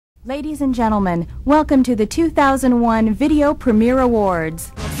Ladies and gentlemen, welcome to the 2001 Video Premiere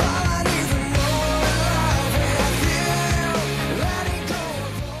Awards.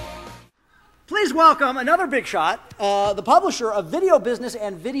 Please welcome another big shot, the publisher of Video Business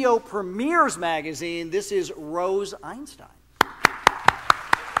and Video Premieres magazine. This is Rose Einstein.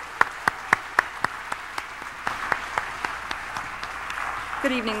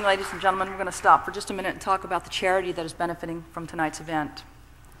 Good evening, ladies and gentlemen. We're going to stop for just a minute and talk about the charity that is benefiting from tonight's event.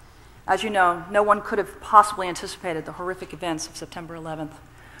 As you know, no one could have possibly anticipated the horrific events of September 11th.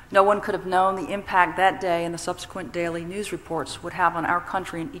 No one could have known the impact that day and the subsequent daily news reports would have on our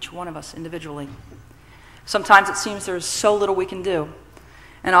country and each one of us individually. Sometimes it seems there's so little we can do,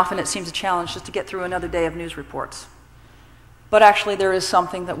 and often it seems a challenge just to get through another day of news reports. But actually there is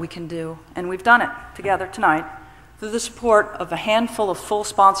something that we can do, and we've done it together tonight. Through the support of a handful of full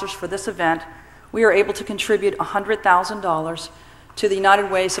sponsors for this event, we are able to contribute $100,000 to the United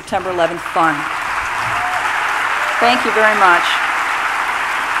Way September 11th Fund. Thank you very much.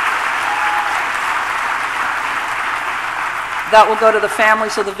 That will go to the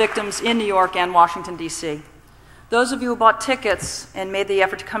families of the victims in New York and Washington, D.C. Those of you who bought tickets and made the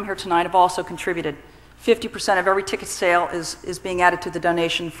effort to come here tonight have also contributed. 50% of every ticket sale is being added to the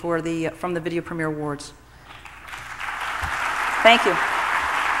donation from the Video Premiere Awards. Thank you.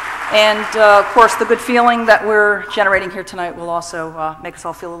 And, of course, the good feeling that we're generating here tonight will also make us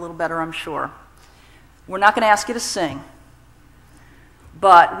all feel a little better, I'm sure. We're not going to ask you to sing,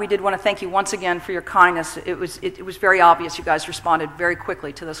 but we did want to thank you once again for your kindness. It was very obvious you guys responded very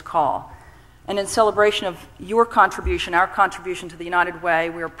quickly to this call. And in celebration of your contribution, our contribution to the United Way,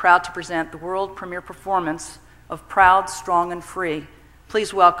 we are proud to present the world premiere performance of Proud, Strong, and Free.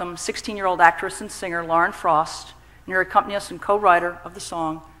 Please welcome 16-year-old actress and singer Lauren Frost, and her accompanist and co-writer of the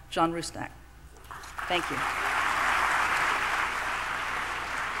song, John Rusnak. Thank you.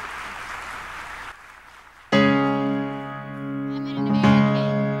 I'm an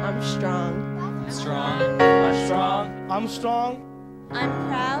American. I'm strong. Strong. I'm strong. I'm strong. I'm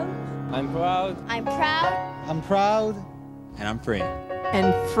proud. I'm proud. I'm proud. I'm proud. And I'm free.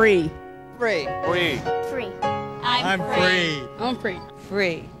 And free. Free. Free. Free. I'm free. I'm free.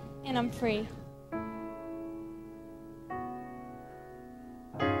 Free. And I'm free.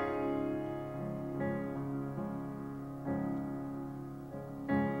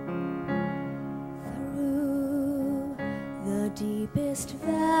 Through the deepest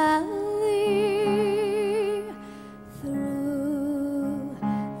valley, through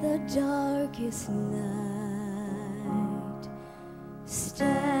the darkest night,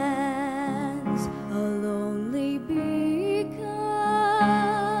 stands a lonely beacon,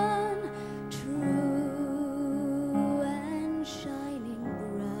 true and shining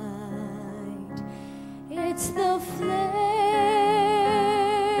bright. It's the flame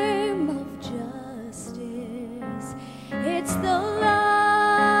of justice. It's the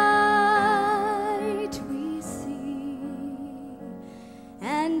light we see,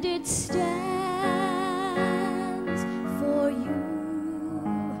 and it stands for you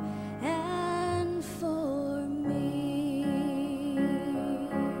and for me.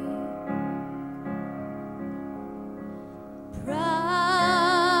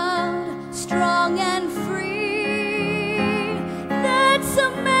 Proud, strong, and free, that's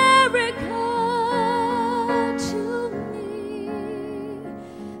America to me.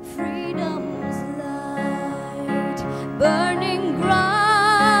 Freedom's light burning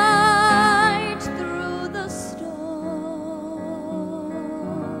bright through the storm.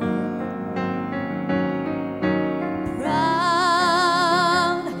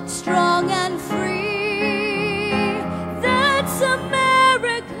 Proud, strong, and free, that's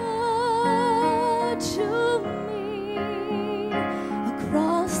America to me.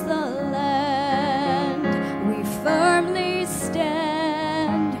 Across the land we firmly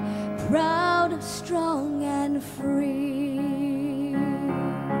stand, proud, strong, and free.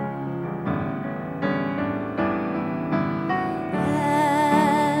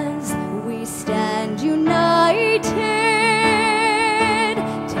 As we stand united,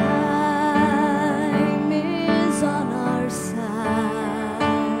 time is on our side.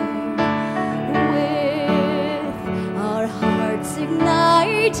 With our hearts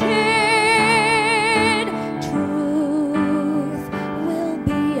ignited,